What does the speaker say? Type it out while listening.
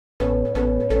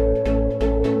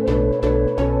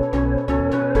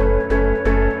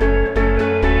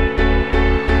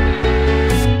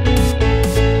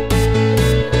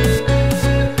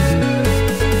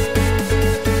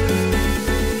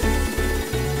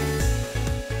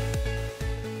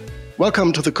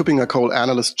Welcome to the KuppingerCole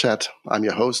Analyst Chat. I'm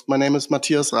your host. My name is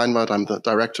Matthias. I'm the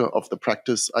Director of the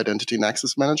Practice Identity and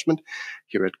Access Management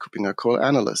here at KuppingerCole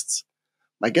Analysts.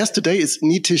 My guest today is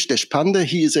Nitish Deshpande.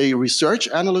 He is a research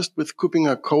analyst with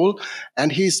KuppingerCole,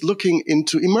 and he's looking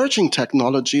into emerging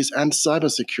technologies and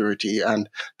cybersecurity. And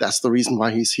that's the reason why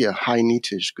he's here. Hi,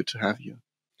 Nitish. Good to have you.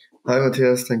 Hi,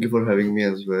 Matthias. Thank you for having me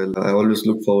as well. I always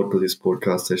look forward to these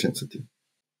podcast sessions with you.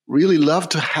 Really love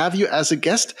to have you as a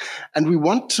guest. And we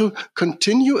want to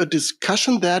continue a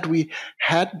discussion that we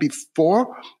had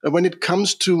before when it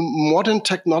comes to modern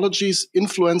technologies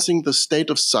influencing the state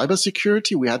of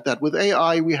cybersecurity. We had that with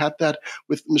AI. We had that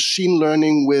with machine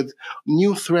learning, with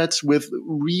new threats, with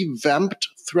revamped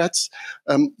threats.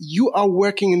 You are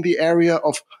working in the area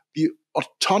of the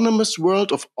autonomous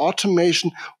world of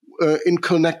automation in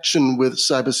connection with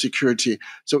cybersecurity.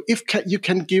 So if you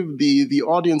can give the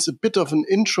audience a bit of an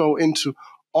intro into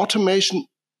automation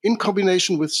in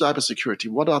combination with cybersecurity,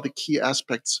 what are the key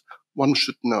aspects one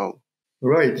should know?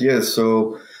 Right, yes.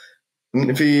 So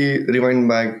if we rewind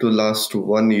back to last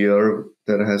 1 year,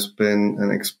 there has been an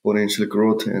exponential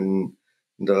growth in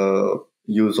the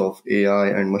use of AI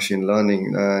and machine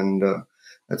learning. And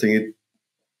I think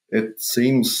it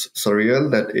seems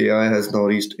surreal that AI has now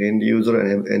reached end user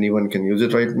and anyone can use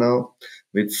it right now,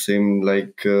 which seemed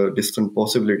like a distant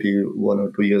possibility 1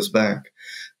 or 2 years back.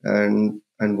 And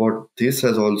what this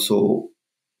has also,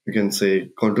 you can say,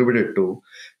 contributed to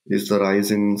is the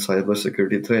rise in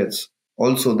cybersecurity threats.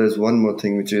 Also, there's one more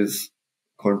thing which is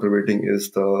contributing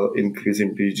is the increase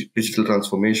in digital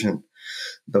transformation.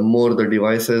 The more the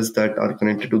devices that are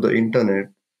connected to the internet,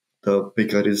 the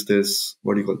bigger is this,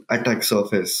 attack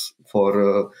surface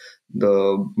for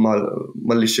the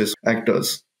malicious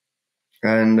actors.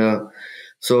 And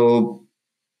so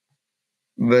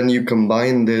when you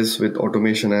combine this with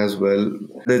automation as well,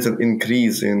 there's an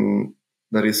increase in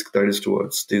the risk that is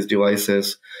towards these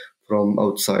devices from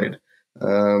outside.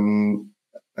 And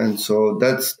so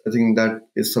I think that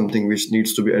is something which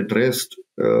needs to be addressed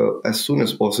as soon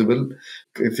as possible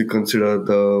if you consider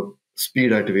the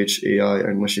speed at which AI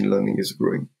and machine learning is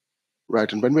growing.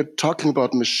 Right. And when we're talking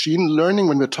about machine learning,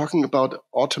 when we're talking about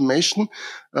automation,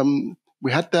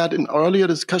 we had that in earlier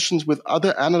discussions with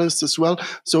other analysts as well.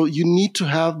 So you need to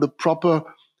have the proper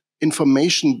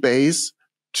information base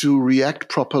to react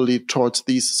properly towards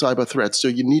these cyber threats. So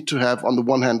you need to have, on the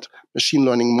one hand, machine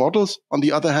learning models, on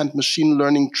the other hand, machine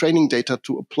learning training data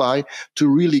to apply to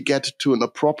really get to an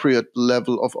appropriate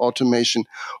level of automation.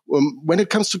 When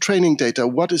it comes to training data,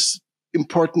 what is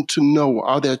important to know?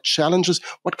 Are there challenges?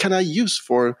 What can I use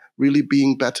for really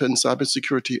being better in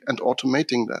cybersecurity and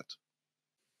automating that?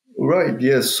 Right,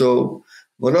 yes. So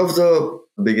one of the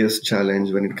biggest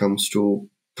challenge when it comes to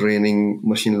training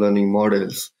machine learning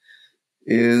models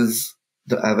is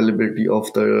the availability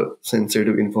of the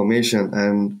sensitive information,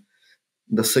 and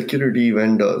the security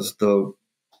vendors, the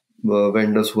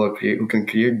vendors who can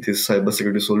create these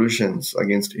cybersecurity solutions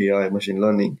against AI machine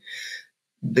learning,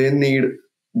 they need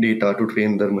data to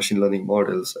train their machine learning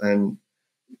models. And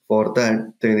for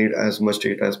that, they need as much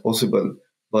data as possible.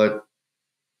 But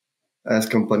as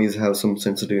companies have some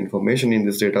sensitive information in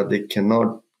this data, they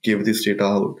cannot give this data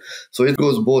out. So it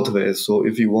goes both ways. So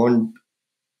if you want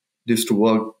this to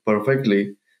work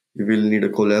perfectly, you will need a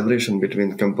collaboration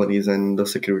between companies and the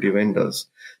security vendors.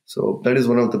 So that is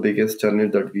one of the biggest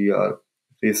challenges that we are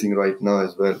facing right now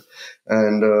as well.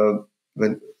 And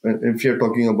if you're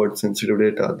talking about sensitive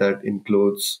data, that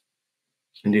includes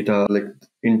data like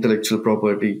intellectual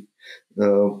property,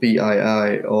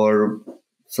 PII, or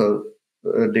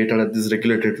data that is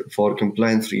regulated for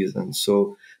compliance reasons.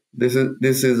 So this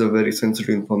is a very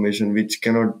sensitive information which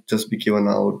cannot just be given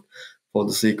out for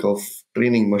the sake of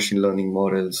training machine learning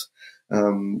models.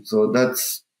 So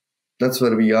that's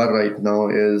where we are right now,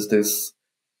 is this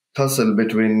tussle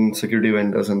between security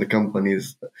vendors and the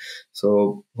companies.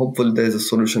 So hopefully there's a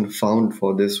solution found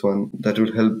for this one that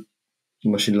will help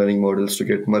machine learning models to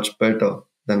get much better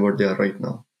than what they are right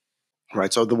now.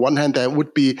 Right. So on the one hand, there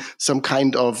would be some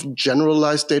kind of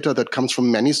generalized data that comes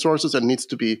from many sources and needs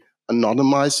to be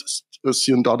anonymized,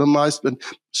 pseudonymized, and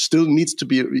still needs to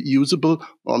be usable.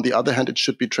 On the other hand, it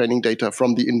should be training data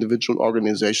from the individual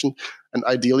organization. And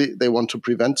ideally, they want to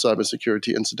prevent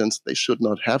cybersecurity incidents. They should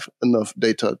not have enough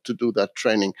data to do that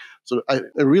training. So I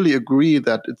really agree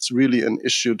that it's really an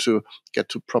issue to get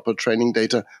to proper training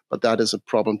data, but that is a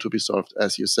problem to be solved,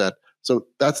 as you said. So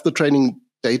that's the training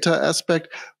data aspect.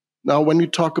 Now, when we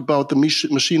talk about the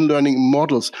machine learning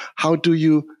models, how do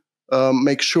you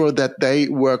make sure that they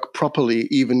work properly,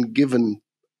 even given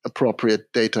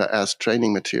appropriate data as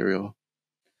training material?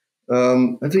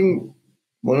 I think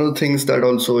one of the things that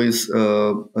also is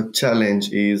a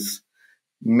challenge is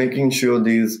making sure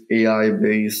these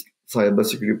AI-based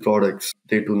cybersecurity products,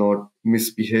 they do not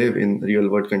misbehave in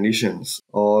real-world conditions,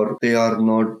 or they are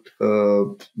not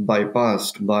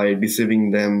bypassed by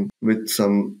deceiving them with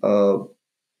some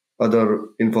other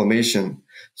information.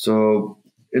 So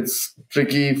it's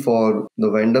tricky for the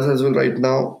vendors as well right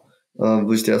now,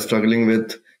 which they are struggling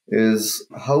with, is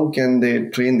how can they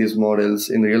train these models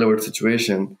in real world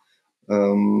situation,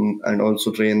 and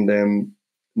also train them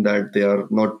that they are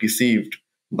not deceived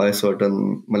by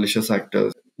certain malicious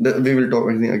actors. We will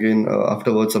talk, I think, again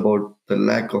afterwards about the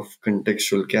lack of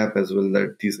contextual cap as well,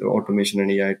 that these automation and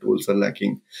AI tools are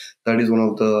lacking. That is one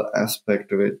of the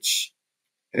aspect which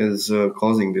is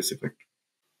causing this effect.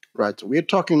 Right. So we're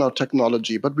talking about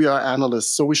technology, but we are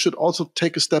analysts, so we should also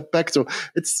take a step back. So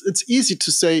it's easy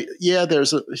to say, yeah,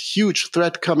 there's a huge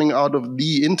threat coming out of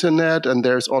the internet, and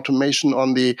there's automation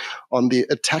on the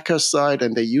attacker side,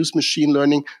 and they use machine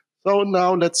learning. So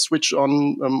now let's switch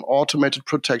on automated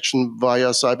protection via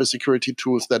cybersecurity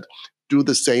tools that do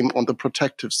the same on the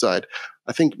protective side.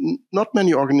 I think not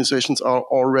many organizations are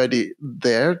already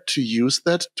there to use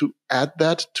that, to add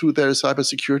that to their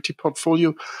cybersecurity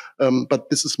portfolio.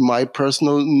 But this is my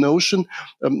personal notion.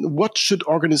 What should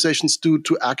organizations do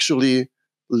to actually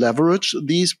leverage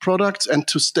these products and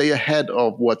to stay ahead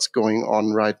of what's going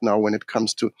on right now when it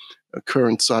comes to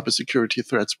current cybersecurity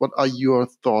threats? What are your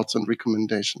thoughts and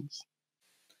recommendations?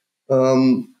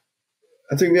 Um,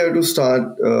 I think we have to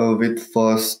start with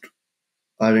first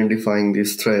identifying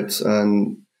these threats,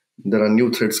 and there are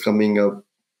new threats coming up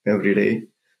every day.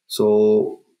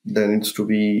 So there needs to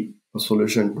be a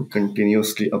solution to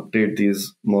continuously update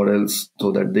these models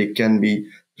so that they can be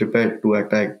prepared to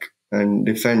attack and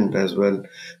defend as well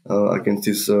against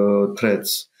these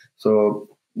threats. So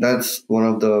that's one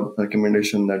of the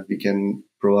recommendation that we can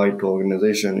provide to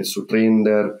organization, is to train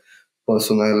their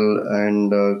personnel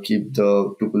and keep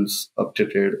the tools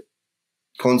updated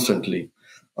constantly.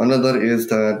 Another is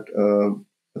that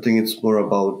I think it's more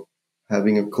about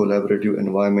having a collaborative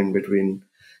environment between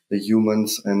the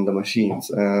humans and the machines.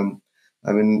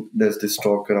 I mean, there's this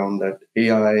talk around that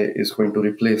AI is going to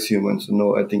replace humans.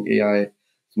 No, I think AI's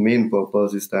main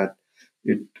purpose is that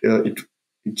it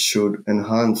should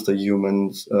enhance the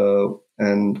humans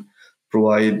and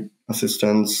provide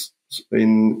assistance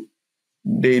in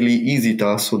daily easy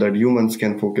tasks so that humans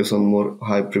can focus on more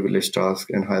high privilege tasks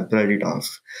and high priority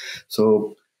tasks.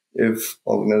 So if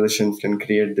organizations can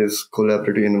create this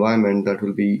collaborative environment, that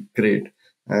will be great.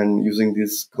 And using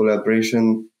this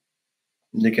collaboration,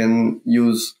 they can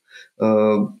use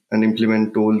and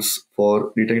implement tools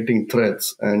for detecting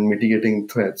threats and mitigating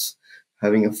threats,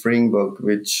 having a framework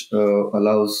which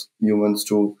allows humans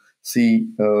to see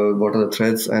what are the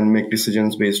threats and make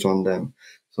decisions based on them.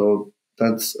 So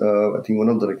that's, I think, one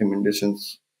of the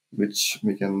recommendations which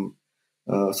we can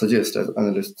suggest as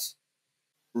analysts.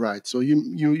 Right. So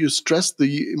you stress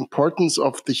the importance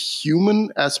of the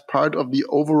human as part of the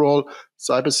overall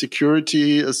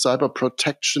cybersecurity, cyber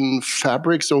protection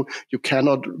fabric. So you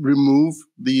cannot remove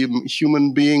the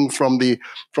human being from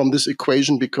this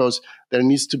equation, because there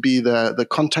needs to be the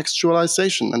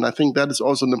contextualization. And I think that is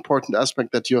also an important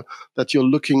aspect that you're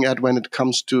looking at when it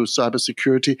comes to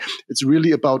cybersecurity. It's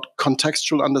really about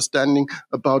contextual understanding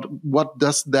about what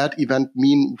does that event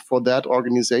mean for that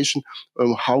organization.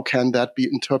 How can that be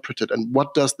interpreted, and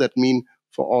what does that mean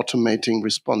for automating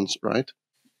response, right?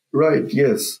 Right,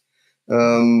 yes.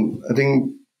 I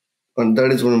think and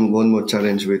that is one more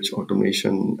challenge which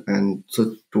automation and such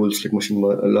tools like machine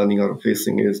learning are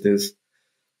facing, is this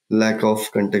lack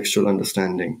of contextual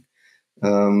understanding.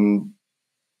 Um,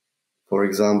 for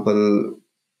example,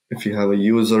 if you have a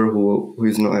user who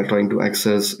is now trying to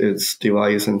access its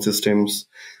device and systems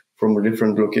from a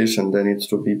different location, there needs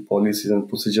to be policies and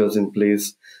procedures in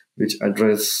place which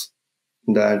address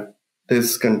that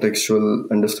this contextual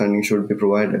understanding should be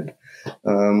provided.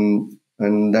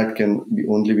 And that can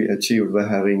only be achieved by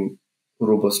having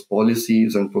robust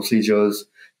policies and procedures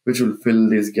which will fill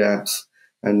these gaps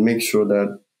and make sure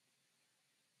that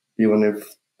even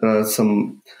if there are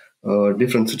some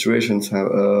different situations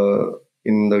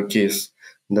in the case,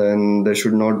 then there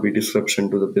should not be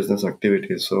disruption to the business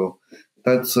activities. So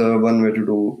that's one way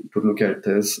to look at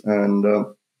this, and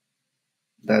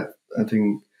that, I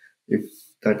think, if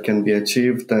that can be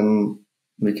achieved, then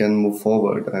we can move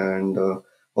forward. And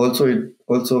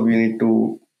also we need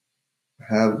to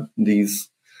have these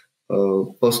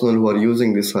personnel who are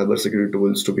using these cybersecurity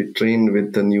tools to be trained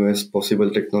with the newest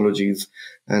possible technologies,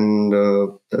 and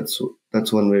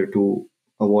that's one way to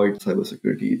avoid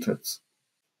cybersecurity threats.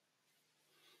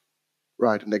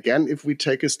 Right. And again, if we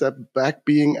take a step back,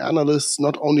 being analysts,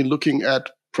 not only looking at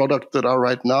products that are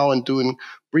right now and doing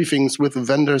briefings with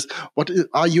vendors, what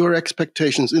are your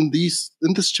expectations in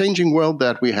this changing world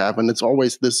that we have? And it's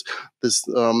always this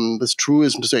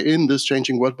truism to say in this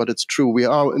changing world, but it's true. We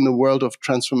are in a world of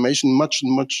transformation. Much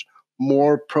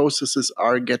more processes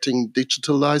are getting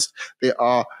digitalized. They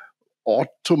are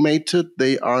automated.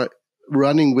 They are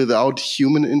running without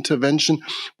human intervention.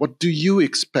 What do you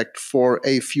expect for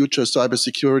a future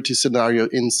cybersecurity scenario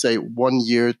in, say, 1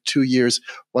 year, 2 years?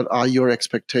 What are your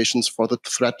expectations for the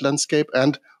threat landscape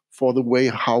and for the way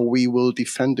how we will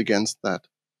defend against that?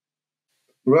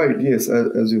 Right, yes,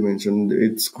 as you mentioned,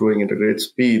 it's growing at a great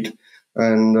speed.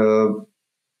 And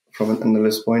from an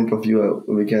analyst point of view,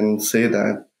 we can say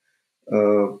that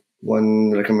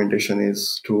one recommendation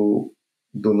is to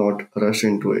do not rush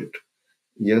into it.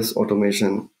 Yes,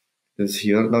 automation is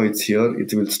here. Now it's here,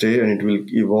 it will stay and it will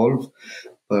evolve,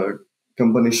 but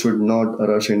companies should not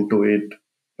rush into it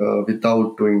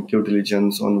without doing due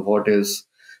diligence on what is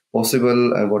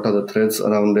possible and what are the threats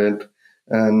around it.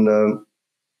 And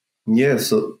yes,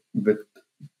 so with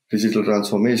digital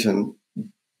transformation,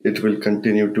 it will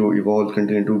continue to evolve,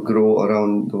 continue to grow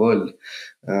around the world.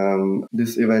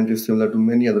 This event is similar to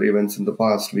many other events in the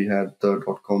past. We had the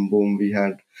dot-com boom, we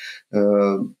had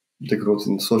the growth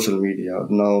in social media.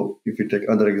 Now, if we take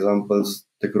other examples,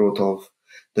 the growth of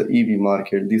the EV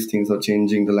market, these things are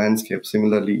changing the landscape.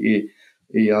 Similarly,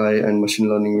 AI and machine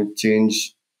learning will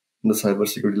change the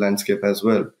cybersecurity landscape as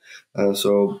well.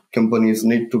 So companies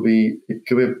need to be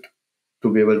equipped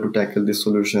to be able to tackle this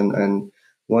solution. And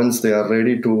once they are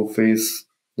ready to face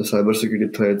the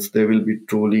cybersecurity threats, they will be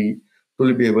truly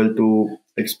be able to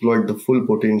exploit the full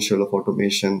potential of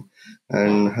automation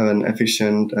and have an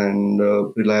efficient and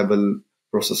reliable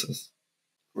processes.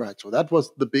 Right. So that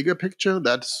was the bigger picture.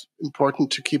 That's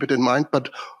important to keep it in mind. But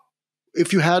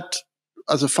if you had,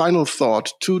 as a final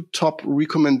thought, 2 top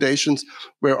recommendations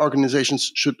where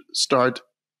organizations should start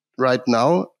right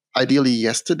now, ideally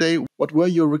yesterday, what were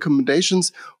your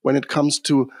recommendations when it comes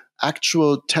to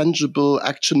actual, tangible,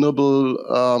 actionable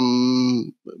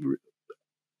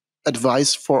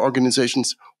advice for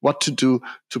organizations what to do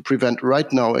to prevent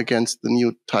right now against the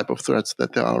new type of threats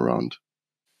that there are around?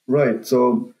 Right.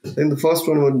 So then the first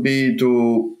one would be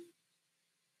to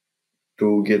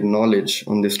get knowledge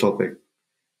on this topic.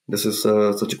 This is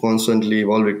such a constantly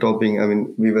evolving topic. I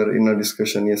mean, we were in a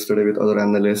discussion yesterday with other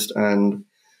analysts, and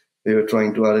we were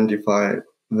trying to identify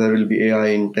where will be AI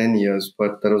in 10 years,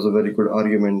 but there was a very good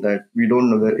argument that we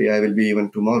don't know where AI will be even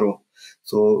tomorrow.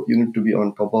 So you need to be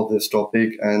on top of this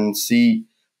topic and see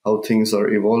how things are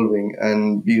evolving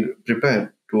and be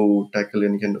prepared to tackle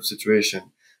any kind of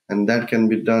situation. And that can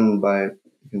be done by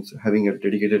having a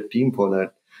dedicated team for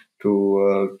that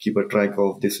to keep a track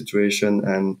of the situation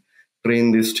and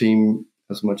train this team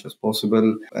as much as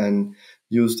possible and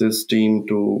use this team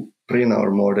to train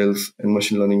our models and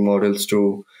machine learning models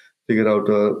to figure out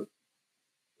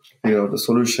a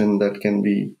solution that can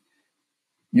be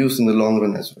used in the long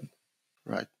run as well.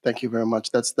 Right. Thank you very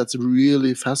much. That's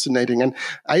really fascinating. And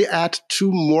I add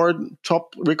 2 more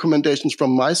top recommendations from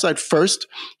my side. First,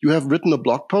 you have written a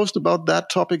blog post about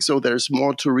that topic, so there's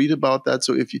more to read about that.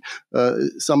 So if you,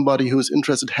 somebody who's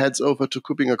interested heads over to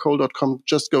KuppingerCole.com,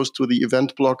 just goes to the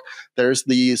event blog. There's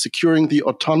the Securing the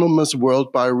Autonomous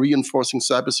World by Reinforcing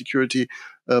Cybersecurity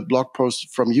blog post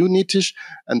from you, Nitish.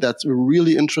 And that's a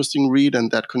really interesting read,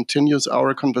 and that continues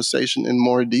our conversation in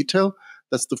more detail.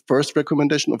 That's the first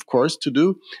recommendation, of course, to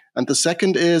do. And the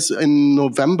second is in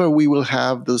November, we will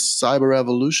have the Cyber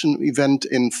Revolution event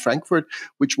in Frankfurt,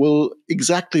 which will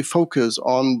exactly focus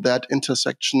on that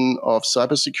intersection of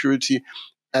cybersecurity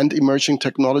and emerging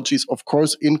technologies, of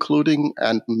course, including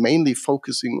and mainly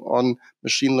focusing on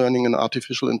machine learning and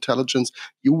artificial intelligence.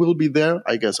 You will be there.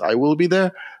 I guess I will be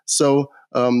there. So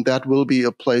that will be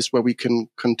a place where we can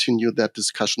continue that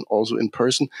discussion also in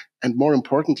person. And more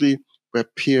importantly, where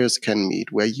peers can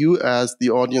meet, where you as the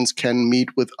audience can meet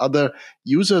with other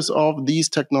users of these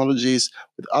technologies,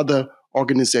 with other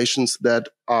organizations that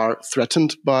are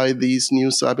threatened by these new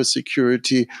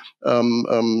cybersecurity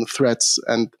threats.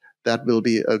 And that will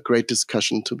be a great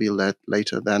discussion to be led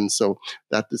later then. So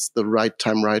that is the right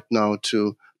time right now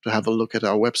to have a look at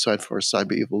our website for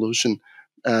Cyber Evolution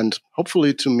and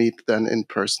hopefully to meet then in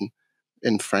person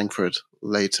in Frankfurt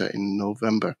later in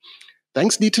November.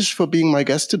 Thanks, Nitish, for being my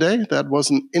guest today. That was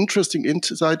an interesting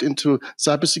insight into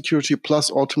cybersecurity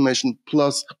plus automation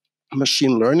plus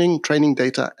machine learning, training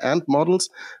data, and models.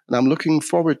 And I'm looking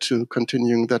forward to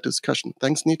continuing that discussion.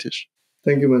 Thanks, Nitish.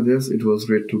 Thank you, Matthias. It was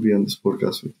great to be on this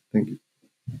podcast with you. Thank you.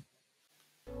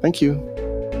 Thank you.